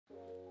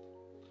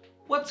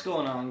What's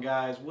going on,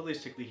 guys? Willie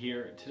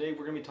here. Today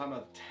we're going to be talking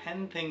about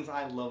 10 things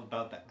I love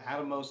about the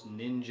Atomos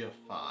Ninja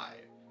 5.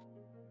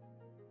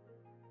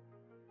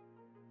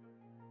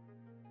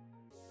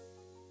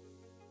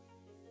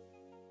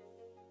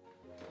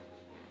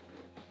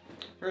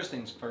 First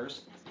things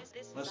first,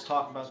 let's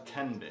talk about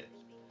 10-bit.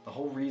 The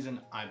whole reason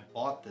I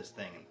bought this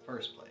thing in the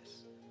first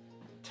place.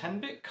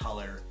 10-bit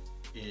color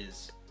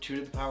is 2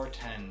 to the power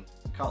 10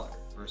 color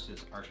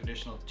versus our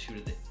traditional 2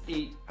 to the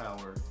 8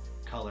 power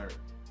color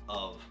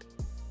of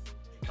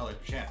color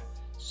per channel.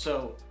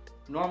 So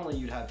normally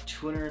you'd have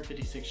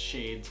 256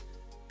 shades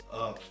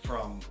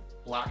from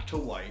black to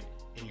white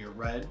in your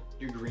red,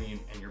 your green,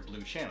 and your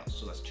blue channels.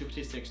 So that's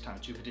 256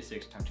 times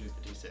 256 times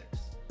 256.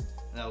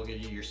 And that will give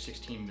you your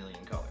 16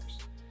 million colors.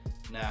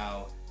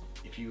 Now,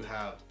 if you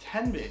have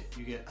 10-bit,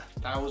 you get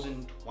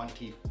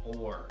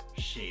 1,024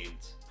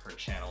 shades per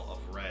channel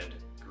of red,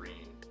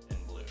 green,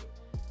 and blue.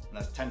 And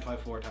that's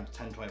 1024 times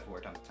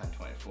 1024 times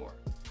 1024.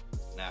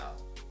 Now,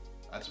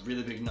 that's a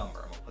really big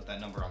number. I'm gonna put that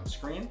number on the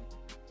screen,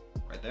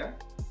 right there.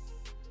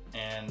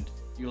 And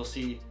you'll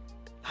see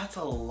that's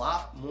a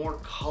lot more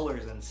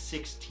colors than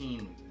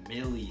 16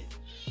 million.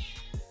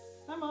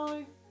 Hi,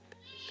 Molly.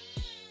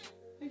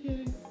 Hey,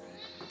 kitty.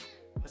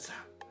 What's up?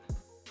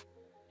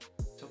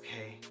 It's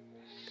okay.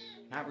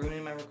 Not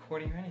ruining my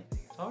recording or anything.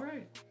 It's all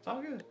right. It's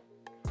all good.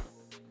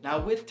 Now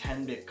with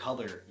 10-bit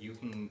color, you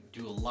can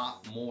do a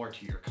lot more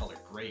to your color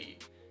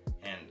grade.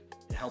 And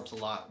it helps a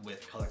lot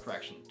with color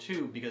correction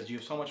too, because you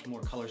have so much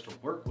more colors to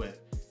work with.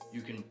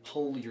 You can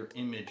pull your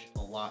image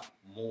a lot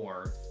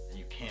more than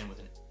you can with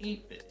an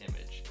 8-bit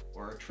image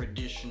or a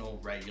traditional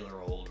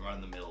regular old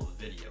run-of-the-mill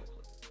video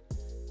clip.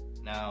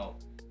 Now,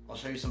 I'll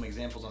show you some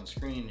examples on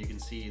screen. You can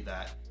see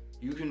that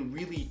you can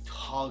really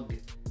tug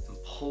and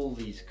pull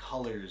these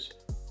colors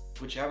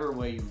whichever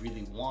way you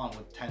really want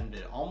with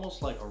 10-bit,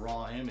 almost like a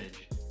raw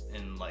image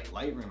in like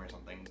Lightroom or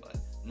something, but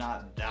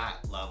not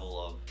that level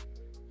of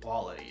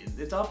quality.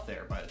 It's up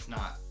there, but it's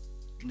not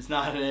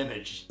an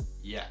image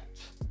yet.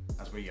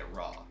 That's where you get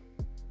raw.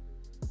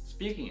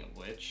 Speaking of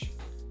which,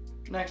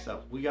 next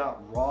up we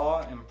got raw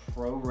and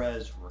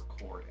ProRes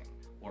recording,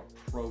 or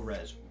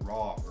ProRes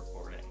raw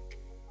recording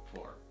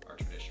for our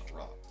traditional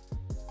raw.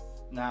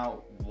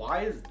 Now,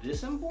 why is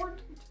this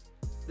important?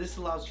 This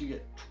allows you to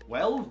get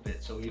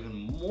 12-bit, so even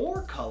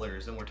more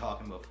colors than we're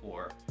talking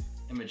before,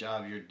 image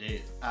out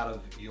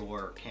of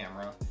your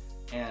camera.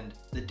 And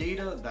the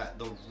data, that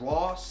the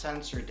raw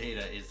sensor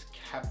data is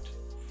kept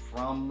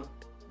from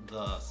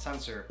the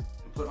sensor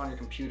and put on your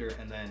computer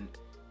and then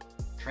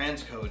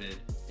transcoded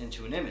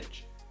into an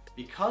image.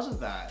 Because of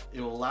that,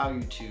 it will allow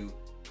you to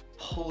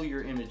pull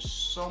your image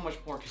so much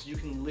more, because you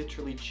can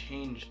literally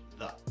change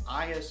the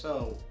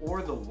ISO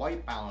or the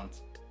white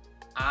balance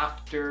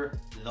after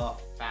the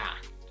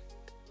fact.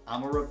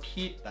 I'm gonna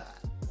repeat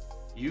that.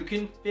 You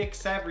can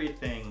fix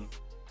everything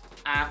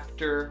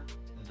after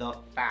the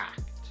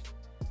fact.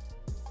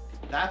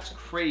 That's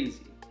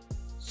crazy.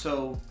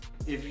 So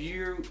if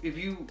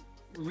you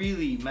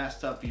really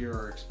messed up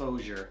your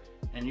exposure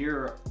and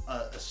you're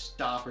a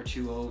stop or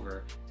two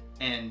over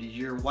and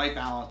your white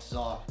balance is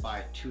off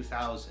by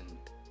 2000,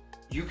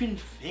 you can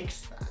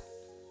fix that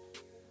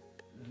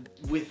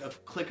with a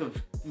click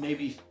of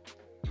maybe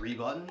 3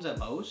 buttons at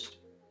most.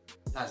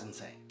 That's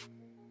insane.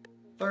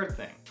 Third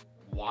thing,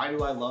 why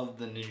do I love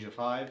the Ninja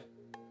 5?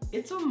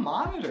 It's a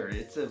monitor.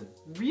 It's a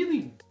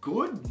really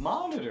good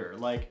monitor.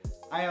 Like,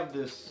 I have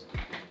this,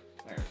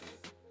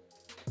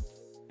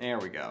 there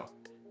we go.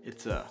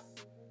 It's a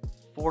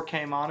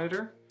 4K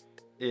monitor.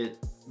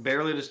 It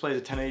barely displays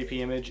a 1080p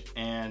image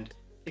and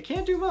it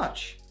can't do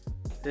much.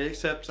 It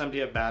accepts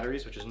MDF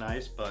batteries, which is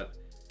nice, but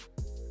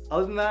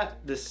other than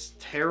that, this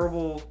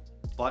terrible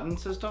button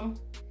system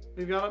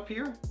we've got up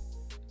here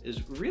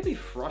is really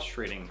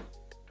frustrating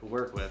to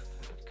work with.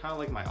 Kind of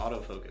like my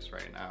autofocus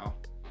right now.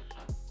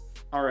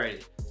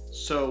 Alright,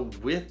 so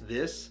with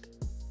this,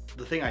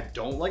 the thing I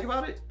don't like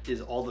about it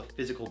is all the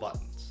physical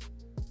buttons.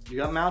 You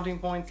got mounting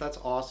points, that's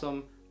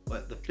awesome,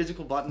 but the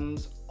physical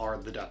buttons are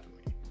the death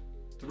of me.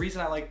 The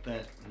reason I like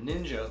the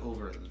Ninja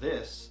over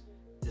this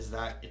is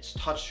that it's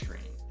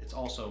touchscreen. It's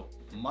also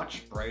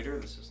much brighter.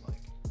 This is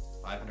like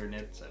 500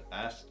 nits at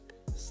best.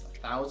 This is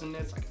 1,000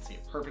 nits. I can see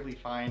it perfectly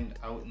fine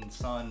out in the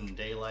sun and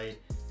daylight.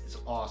 It's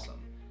awesome.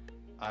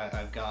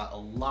 I've got a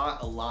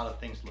lot of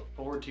things to look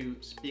forward to.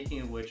 Speaking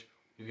of which,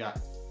 we've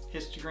got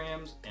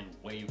histograms and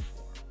waveform.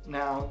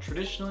 Now,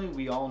 traditionally,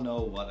 we all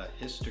know what a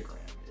histogram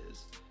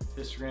is.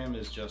 Histogram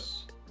is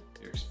just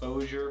your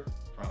exposure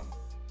from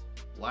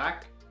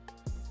black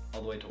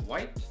all the way to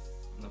white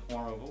in the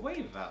form of a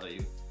wave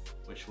value,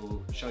 which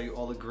will show you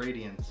all the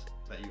gradients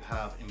that you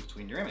have in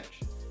between your image.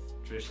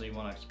 Traditionally, you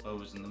want to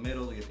expose in the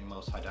middle to get the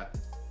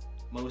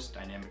most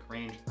dynamic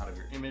range out of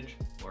your image,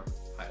 or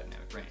high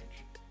dynamic range.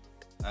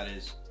 That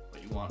is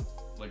what you want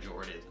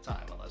majority of the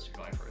time, unless you're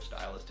going for a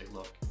stylistic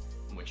look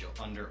in which you'll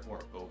under or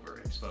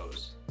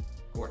overexpose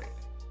accordingly.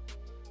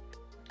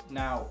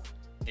 Now,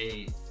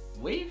 a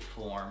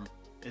waveform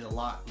is a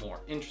lot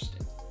more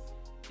interesting.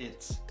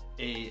 It's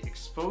a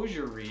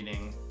exposure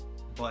reading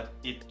but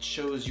it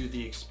shows you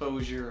the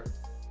exposure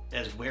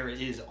as where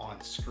it is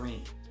on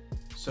screen.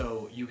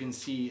 So you can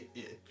see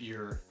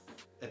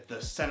if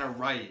the center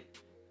right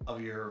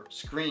of your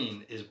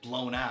screen is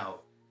blown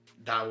out,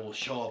 that will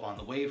show up on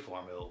the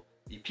waveform. It'll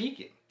be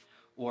peaking.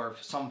 Or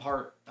if some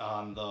part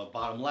on the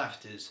bottom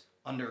left is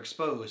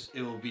underexposed,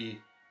 it will be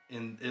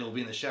in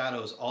the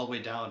shadows all the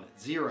way down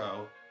at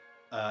zero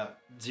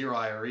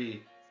IRE, and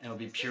it'll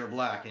be pure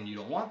black, and you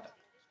don't want that.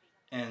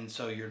 And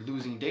so you're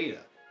losing data.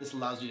 This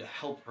allows you to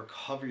help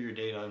recover your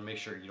data and make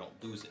sure you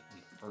don't lose it in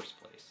the first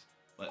place.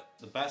 But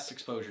the best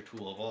exposure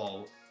tool of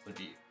all would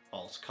be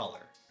false color.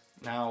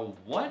 Now,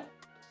 what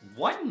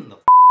in the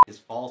is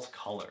false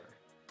color?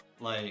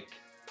 Like,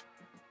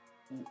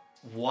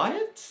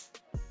 what?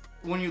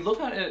 When you look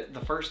at it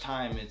the first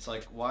time, it's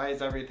like, why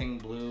is everything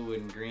blue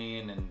and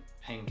green and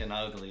pink and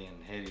ugly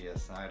and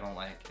hideous? And I don't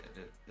like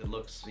it. It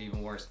looks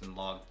even worse than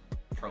log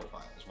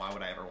profiles. Why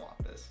would I ever want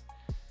this?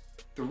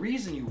 The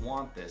reason you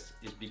want this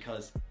is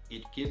because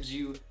it gives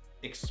you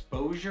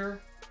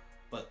exposure,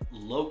 but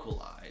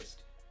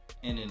localized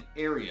in an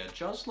area,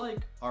 just like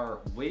our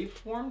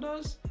waveform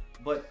does,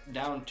 but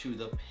down to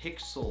the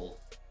pixel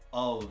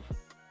of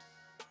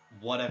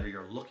whatever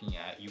you're looking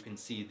at. You can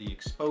see the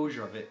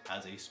exposure of it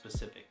as a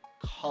specific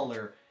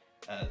color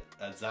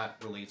as that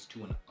relates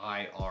to an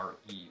IRE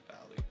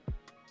value.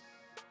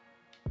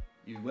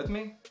 You with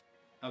me?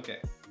 Okay,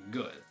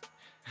 good.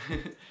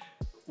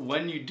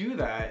 When you do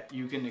that,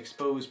 you can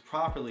expose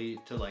properly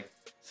to like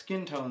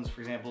skin tones,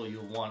 for example,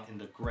 you'll want in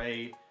the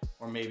gray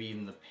or maybe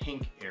even the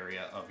pink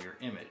area of your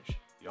image.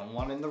 You don't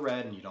want it in the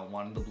red and you don't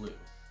want it in the blue.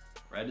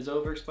 Red is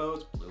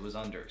overexposed, blue is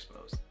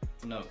underexposed.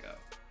 It's a no-go.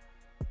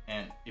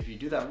 And if you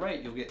do that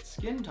right, you'll get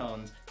skin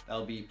tones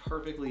that'll be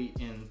perfectly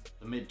in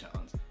the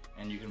midtones,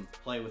 and you can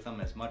play with them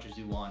as much as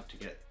you want to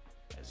get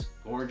as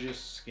gorgeous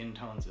skin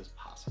tones as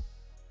possible.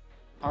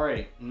 All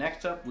right,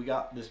 next up we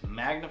got this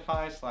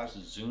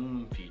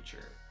magnify/zoom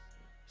feature.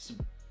 This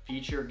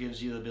feature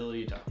gives you the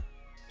ability to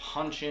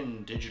punch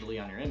in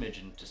digitally on your image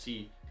and to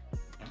see,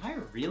 am I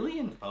really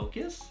in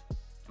focus?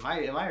 Am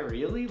I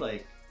really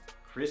like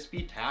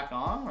crispy tack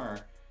on, or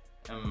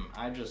am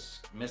I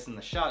just missing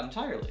the shot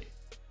entirely?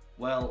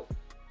 Well,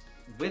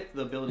 with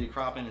the ability to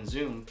crop in and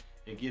zoom,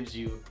 it gives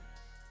you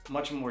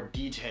much more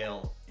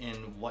detail in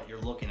what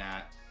you're looking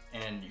at,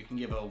 and you can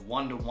give a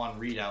one-to-one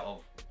readout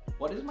of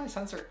what is my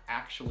sensor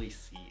actually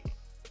seeing.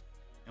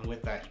 And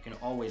with that, you can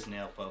always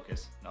nail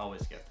focus and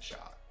always get the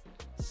shot.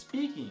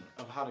 Speaking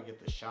of how to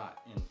get the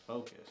shot in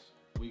focus,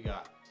 we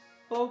got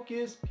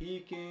focus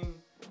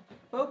peaking.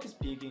 Focus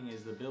peaking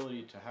is the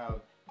ability to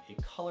have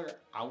a color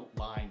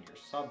outline your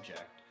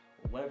subject,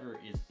 or whatever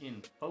is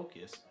in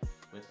focus,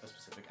 with a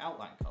specific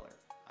outline color.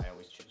 I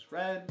always choose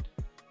red,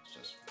 it's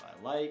just what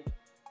I like.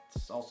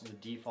 It's also the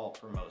default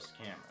for most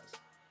cameras.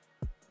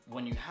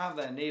 When you have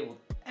that enabled,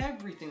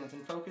 everything that's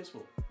in focus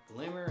will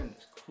glimmer in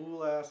this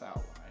cool ass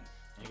outline,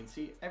 and you can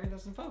see everything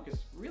that's in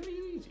focus really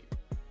easy.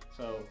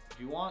 So if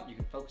you want, you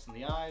can focus on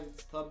the eye of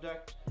the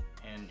subject,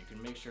 and you can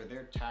make sure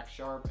they're tack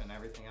sharp and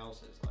everything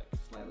else is like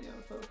slightly out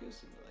of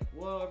focus, and you're like,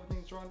 whoa,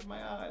 everything's drawn to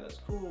my eye, that's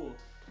cool.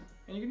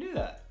 And you can do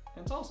that,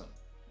 and it's awesome.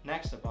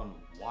 Next up on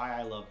why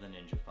I love the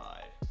Ninja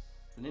 5.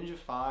 The Ninja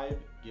 5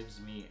 gives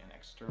me an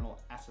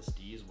external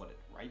SSD is what it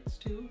writes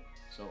to,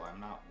 so I'm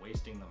not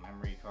wasting the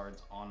memory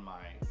cards on my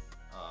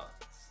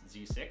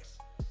Z6.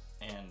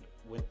 And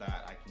with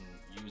that, I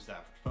can use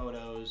that for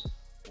photos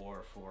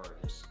or for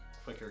just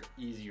quicker,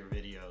 easier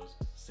videos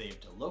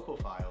saved to local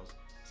files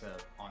instead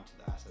of onto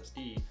the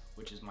SSD,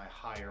 which is my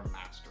higher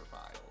master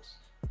files,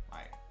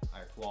 my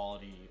higher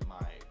quality,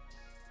 my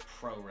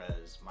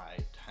ProRes, my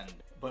 10.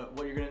 But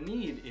what you're gonna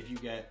need if you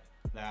get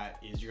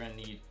that is you're gonna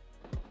need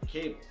a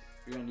cable.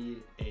 You're gonna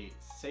need a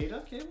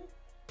SATA cable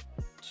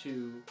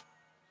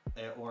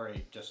or a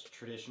just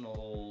traditional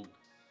old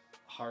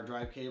hard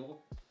drive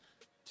cable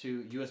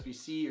to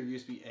USB-C or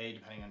USB-A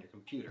depending on your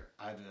computer.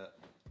 I have a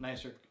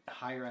nicer,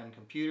 higher end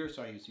computer,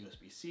 so I use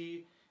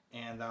USB-C,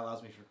 and that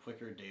allows me for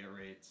quicker data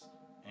rates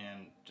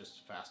and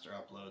just faster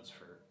uploads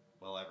for,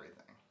 well,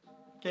 everything.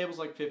 Cable's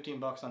like 15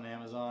 bucks on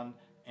Amazon,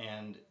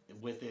 and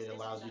with it, it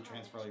allows you to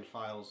transfer all your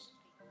files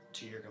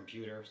to your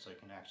computer so you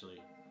can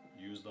actually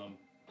use them,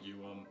 view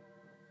them,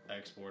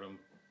 export them,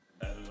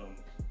 edit them,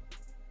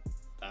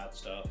 that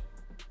stuff.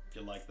 If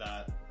you like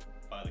that,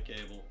 buy the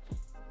cable.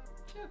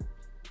 Yeah,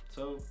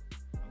 so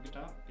have a good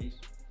time, peace.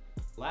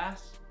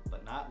 Last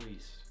but not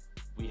least,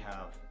 we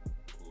have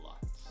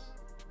LUTs.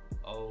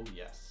 Oh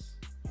yes,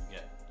 you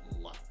get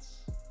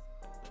LUTs,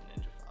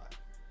 the Ninja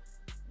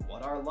 5.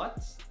 What are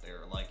LUTs?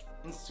 They're like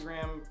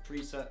Instagram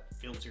preset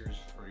filters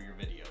for your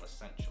video,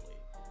 essentially.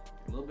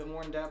 They're a little bit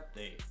more in depth.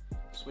 They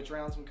switch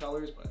around some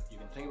colors, but you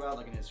can think about it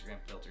like an Instagram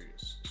filter. You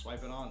just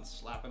swipe it on,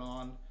 slap it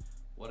on,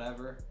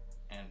 whatever,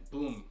 and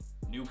boom,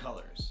 new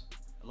colors.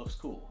 It looks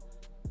cool.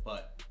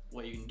 But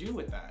what you can do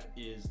with that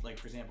is, like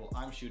for example,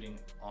 I'm shooting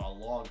on a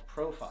log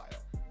profile.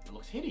 It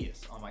looks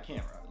hideous on my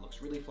camera. It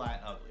looks really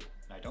flat and ugly.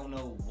 And I don't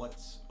know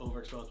what's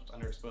overexposed, what's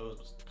underexposed,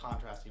 what's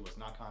contrasty, what's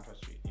not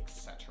contrasty,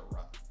 etc.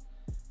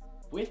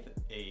 With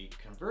a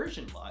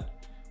conversion LUT,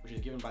 which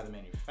is given by the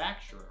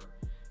manufacturer,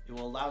 it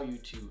will allow you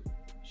to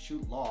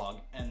shoot log,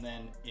 and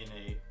then in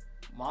a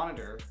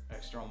monitor,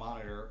 external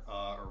monitor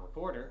or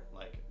recorder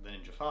like the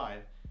Ninja 5,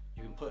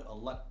 you can put a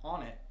LUT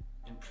on it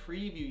and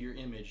preview your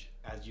image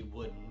as you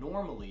would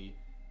normally,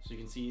 so you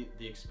can see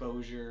the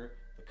exposure,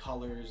 the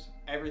colors,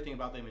 everything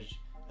about the image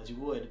as you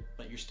would,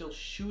 but you're still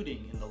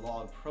shooting in the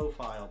log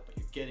profile, but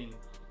you're getting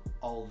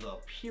all the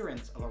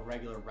appearance of a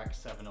regular Rec.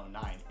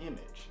 709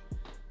 image.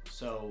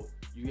 So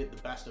you get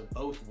the best of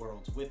both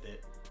worlds with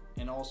it.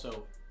 And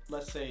also,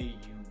 let's say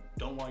you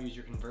don't want to use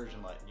your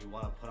conversion LUT and you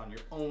want to put on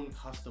your own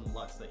custom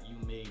LUTs that you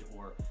made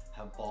or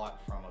have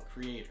bought from a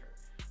creator.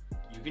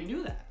 You can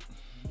do that.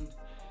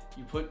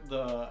 You put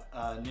the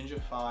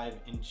Ninja 5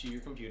 into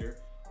your computer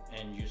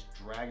and you just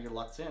drag your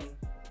LUTs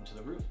into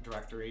the root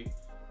directory,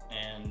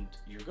 and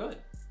you're good.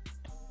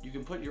 You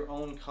can put your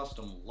own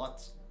custom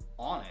LUTs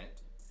on it,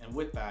 and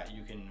with that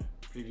you can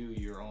preview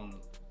your own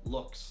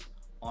looks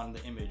on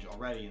the image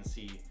already and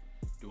see,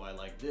 do I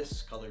like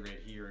this color grade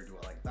here, do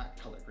I like that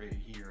color grade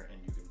here,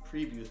 and you can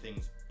preview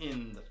things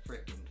in the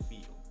frickin'